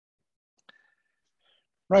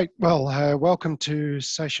Right, well, welcome to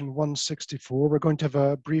session 164. We're going to have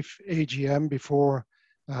a brief AGM before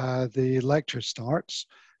the lecture starts.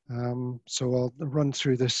 So I'll run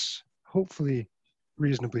through this hopefully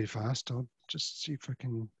reasonably fast. I'll just see if I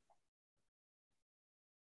can,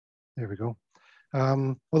 there we go.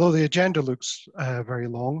 Although the agenda looks very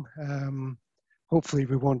long, hopefully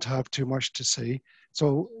we won't have too much to say.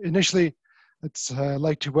 So initially, I'd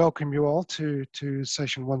like to welcome you all to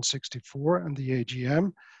session 164 and the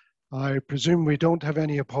AGM. I presume we don't have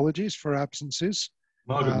any apologies for absences.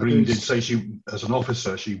 Margaret Green did say she, as an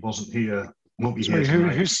officer, she wasn't here, won't be here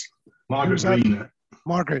tonight. Margaret Green.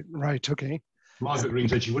 Margaret, right, okay. Margaret Green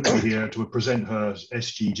said she wouldn't be here to present her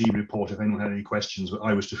SGG report if anyone had any questions, but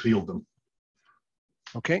I was to field them.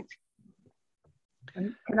 Okay.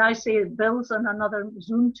 And can I say Bill's on another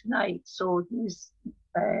Zoom tonight, so he's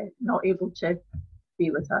not able to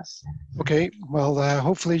be with us. Okay, well,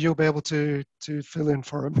 hopefully you'll be able to fill in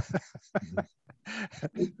for him.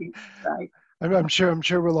 Right. I'm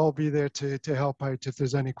sure we'll all be there to help out if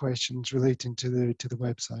there's any questions relating to the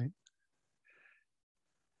website.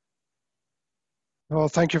 Well,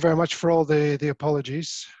 thank you very much for all the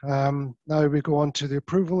apologies. Now we go on to the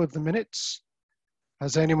approval of the minutes.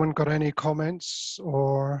 Has anyone got any comments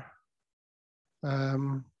or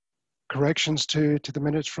corrections to the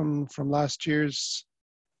minutes from last year's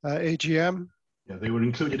AGM? Yeah, they were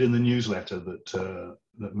included in the newsletter that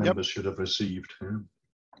members should have received. Yeah.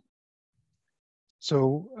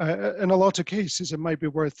 So in a lot of cases, it might be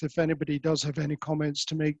worth, if anybody does have any comments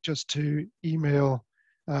to make, just to email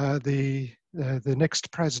the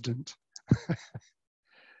next president.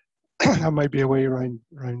 That might be a way around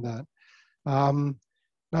that.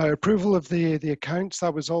 Now, approval of the accounts,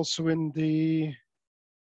 that was also in the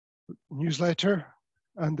newsletter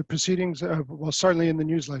and the proceedings. Well, certainly in the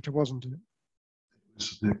newsletter, wasn't it?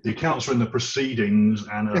 The accounts were in the proceedings,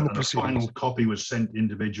 and a final copy was sent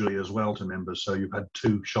individually as well to members. So you've had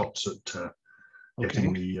two shots at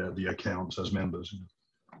getting the accounts as members.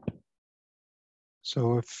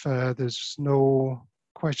 So if there's no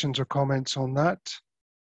questions or comments on that,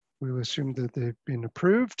 we'll assume that they've been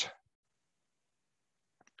approved.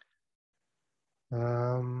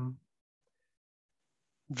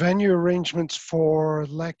 Venue arrangements for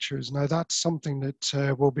lectures. Now that's something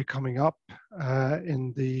that will be coming up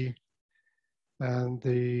in the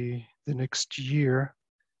next year.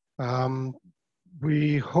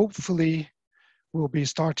 We hopefully will be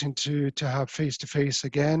starting to have face-to-face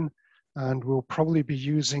again, and we'll probably be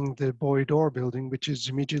using the Boyd Orr building, which is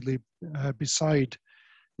immediately beside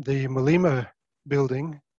the Malima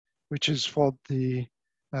building, which is what the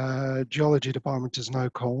Geology department is now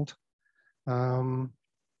called.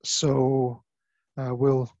 So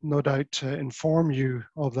we'll no doubt inform you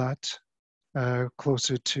of that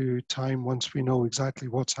closer to time once we know exactly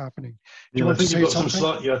what's happening. Do you want to say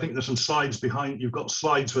something? Yeah, I think there's some slides behind. You've got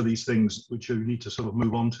slides for these things which you need to sort of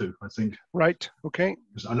move on to, I think. Right, okay.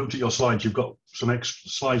 I looked at your slides. You've got some extra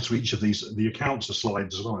slides for each of these. The accounts are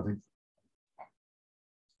slides as well, I think.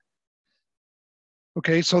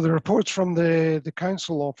 Okay, so the reports from the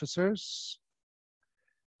council officers.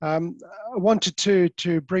 I wanted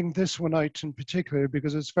to bring this one out in particular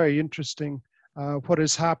because it's very interesting what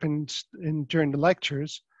has happened during the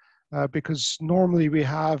lectures, because normally we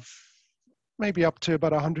have maybe up to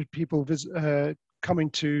about 100 people coming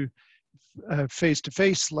to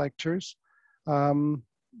face-to-face lectures,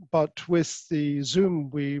 but with the Zoom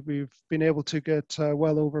we've been able to get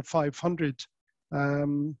well over 500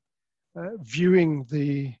 viewing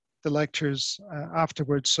the lectures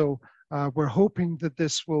afterwards. So we're hoping that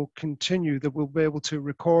this will continue, that we'll be able to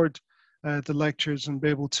record the lectures and be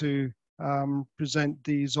able to present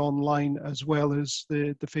these online as well as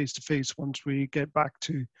the face-to-face once we get back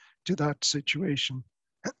to that situation.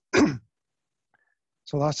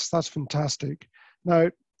 So that's fantastic. Now,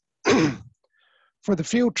 for the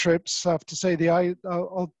field trips, I have to say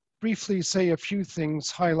I'll briefly say a few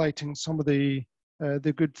things highlighting some of the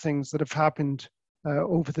good things that have happened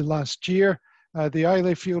over the last year. The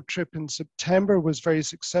Islay field trip in September was very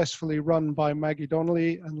successfully run by Maggie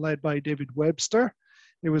Donnelly and led by David Webster.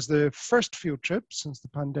 It was the first field trip since the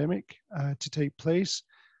pandemic to take place,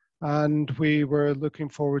 and we were looking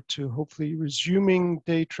forward to hopefully resuming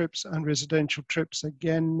day trips and residential trips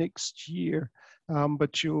again next year.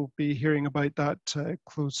 But you'll be hearing about that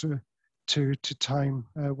closer to time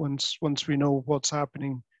once we know what's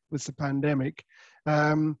happening with the pandemic.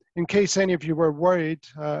 In case any of you were worried,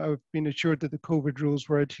 I've been assured that the COVID rules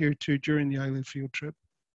were adhered to during the Islay field trip.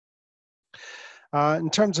 In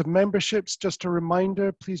terms of memberships, just a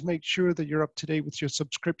reminder, please make sure that you're up to date with your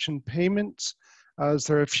subscription payments. as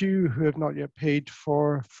there are a few who have not yet paid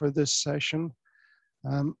for this session.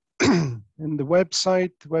 In the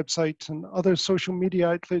website and other social media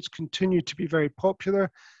outlets continue to be very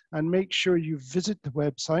popular, and make sure you visit the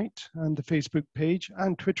website and the Facebook page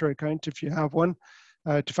and Twitter account if you have one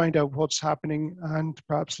to find out what's happening and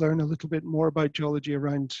perhaps learn a little bit more about geology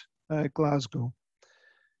around Glasgow.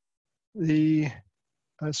 The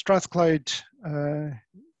Strathclyde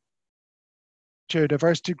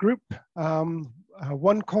Geodiversity Group,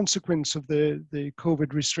 one consequence of the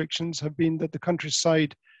COVID restrictions have been that the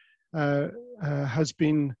countryside has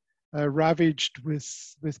been ravaged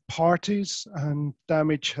with parties, and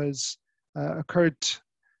damage has occurred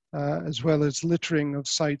as well as littering of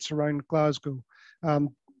sites around Glasgow.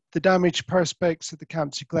 The damaged perspex at the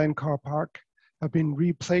Campsie Glen car park have been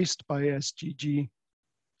replaced by SGG.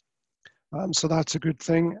 So that's a good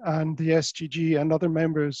thing. And the SGG and other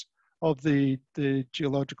members of the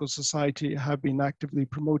Geological Society have been actively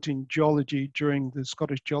promoting geology during the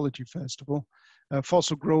Scottish Geology Festival.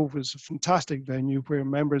 Fossil Grove was a fantastic venue where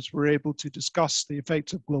members were able to discuss the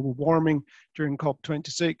effects of global warming during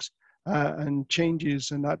COP26 and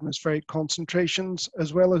changes in atmospheric concentrations,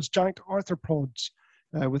 as well as giant arthropods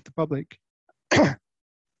with the public,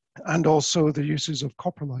 and also the uses of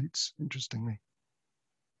coprolites, interestingly.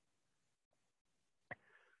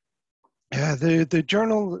 The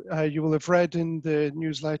journal you will have read in the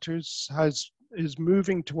newsletters is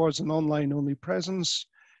moving towards an online-only presence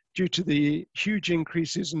due to the huge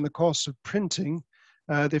increases in the cost of printing.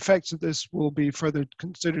 The effects of this will be further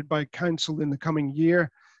considered by Council in the coming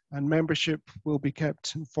year, and membership will be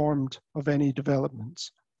kept informed of any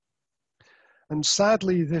developments. And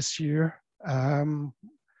sadly this year,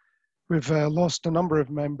 we've lost a number of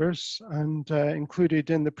members, and included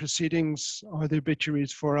in the proceedings are the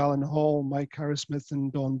obituaries for Alan Hall, Mike Harrismith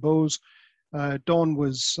and Don Bowes. Don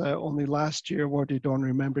was only last year awarded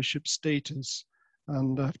honorary membership status,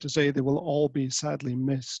 and I have to say they will all be sadly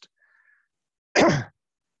missed.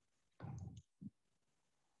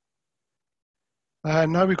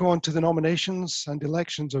 Now we go on to the nominations and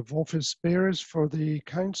elections of office bearers for the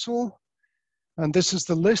council. And this is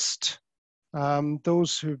the list.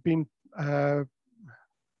 Those who've been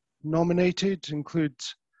nominated include,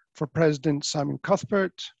 for President, Simon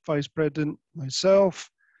Cuthbert, Vice President,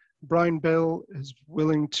 myself. Brian Bell is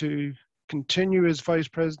willing to continue as Vice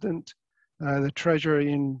President. The Treasurer,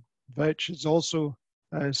 Ian Vetch, is also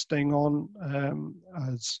staying on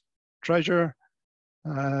as Treasurer.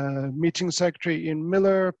 Meeting Secretary Ian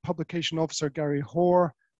Miller, Publication Officer Gary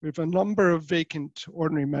Hoare. We have a number of vacant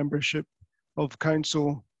ordinary membership of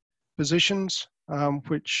council positions,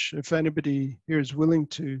 which if anybody here is willing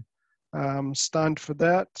to stand for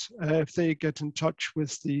that, if they get in touch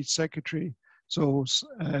with the Secretary, so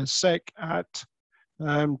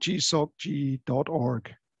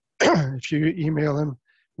sec@gsocg.org. If you email him,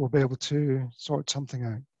 we'll be able to sort something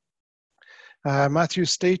out.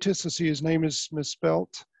 Matthew's status, I see his name is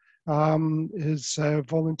misspelt, is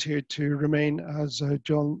volunteered to remain as a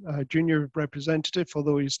junior representative,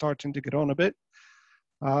 although he's starting to get on a bit.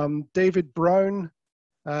 David Brown,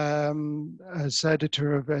 as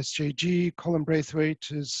editor of SJG. Colin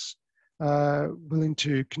Braithwaite is willing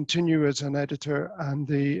to continue as an editor, and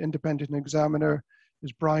the independent examiner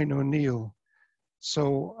is Brian O'Neill.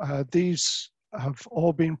 So these have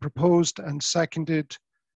all been proposed and seconded.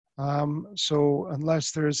 So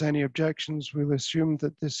unless there is any objections, we'll assume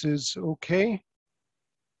that this is okay.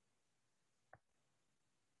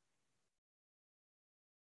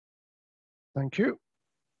 Thank you.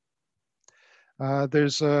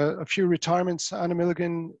 There's a few retirements. Anna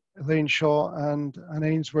Milligan, Elaine Shaw and Anne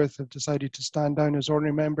Ainsworth have decided to stand down as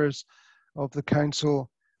ordinary members of the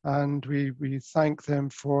council, and we thank them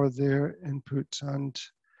for their input and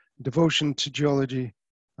devotion to geology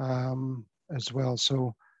as well.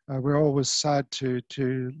 So we're always sad to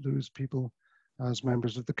lose people as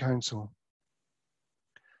members of the council.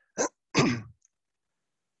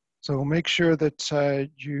 So make sure that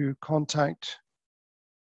you contact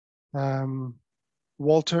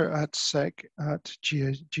Walter at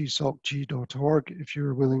sec@gsocg.org if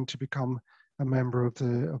you're willing to become a member of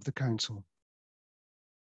the council.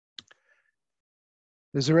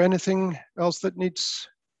 Is there anything else that needs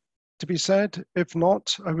to be said? If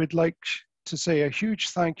not, I would like to say a huge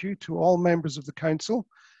thank you to all members of the council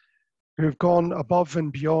who have gone above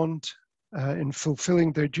and beyond in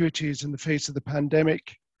fulfilling their duties in the face of the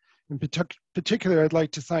pandemic. In particular, I'd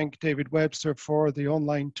like to thank David Webster for the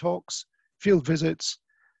online talks, field visits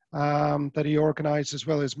that he organised, as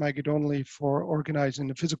well as Maggie Donnelly for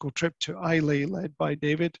organising a physical trip to Islay led by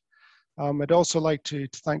David. I'd also like to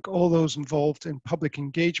thank all those involved in public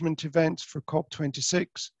engagement events for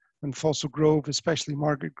COP26 and Fossil Grove, especially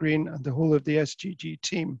Margaret Green and the whole of the SGG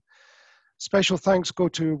team. Special thanks go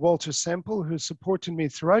to Walter Semple, who supported me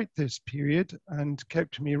throughout this period and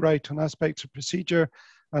kept me right on aspects of procedure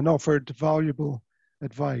and offered valuable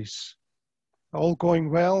advice. All going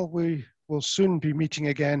well, we will soon be meeting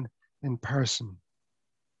again in person.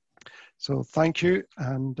 So thank you,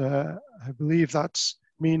 and I believe that's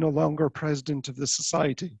me no longer president of the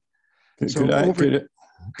society. Could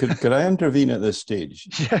I intervene at this stage?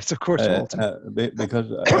 Yes, of course, Walter.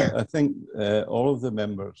 Because I think all of the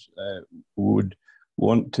members would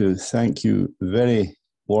want to thank you very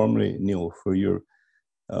warmly, Neil, for your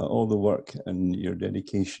all the work and your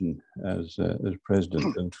dedication as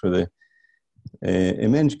president, and for the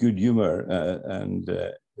immense good humor and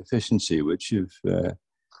efficiency which you've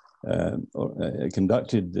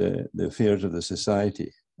conducted the affairs of the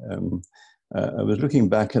society. I was looking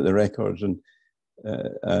back at the records, and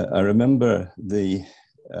I remember the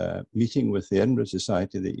meeting with the Edinburgh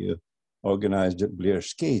Society that you organised at Blair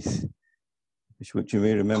Scaith, which you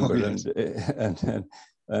may remember. Oh, yes.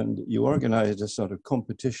 And you organised a sort of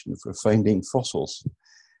competition for finding fossils.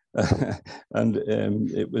 And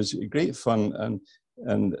it was great fun,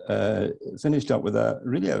 and finished up with a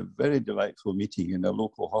very delightful meeting in a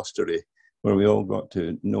local hostelry where we all got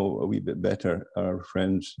to know a wee bit better our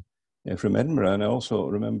friends from Edinburgh. And I also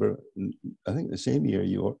remember, I think the same year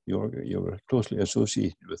you were closely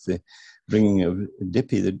associated with the bringing of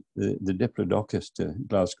Dippy, the Diplodocus, to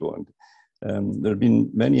Glasgow. And there have been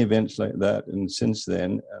many events like that, and since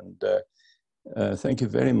then, and thank you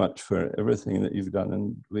very much for everything that you've done,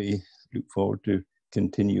 and we look forward to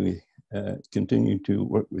continue to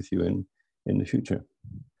work with you in the future.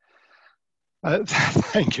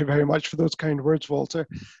 Thank you very much for those kind words, Walter.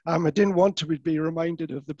 I didn't want to be reminded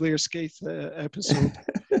of the Blair Scaith episode.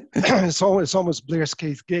 It's almost Blair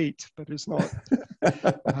Scaith Gate, but it's not.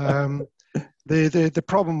 The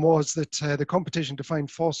problem was that the competition to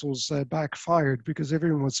find fossils backfired, because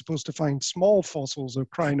everyone was supposed to find small fossils of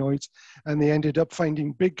crinoids, and they ended up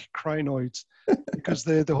finding big crinoids, because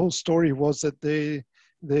the whole story was that they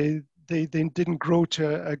didn't grow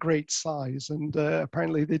to a great size, and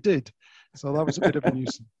apparently they did. So that was a bit of a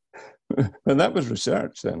nuisance. Well, that was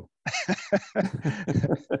research then.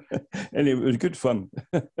 Anyway, it was good fun.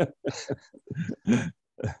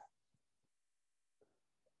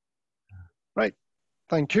 Right,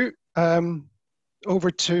 thank you.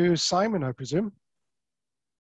 Over to Simon, I presume.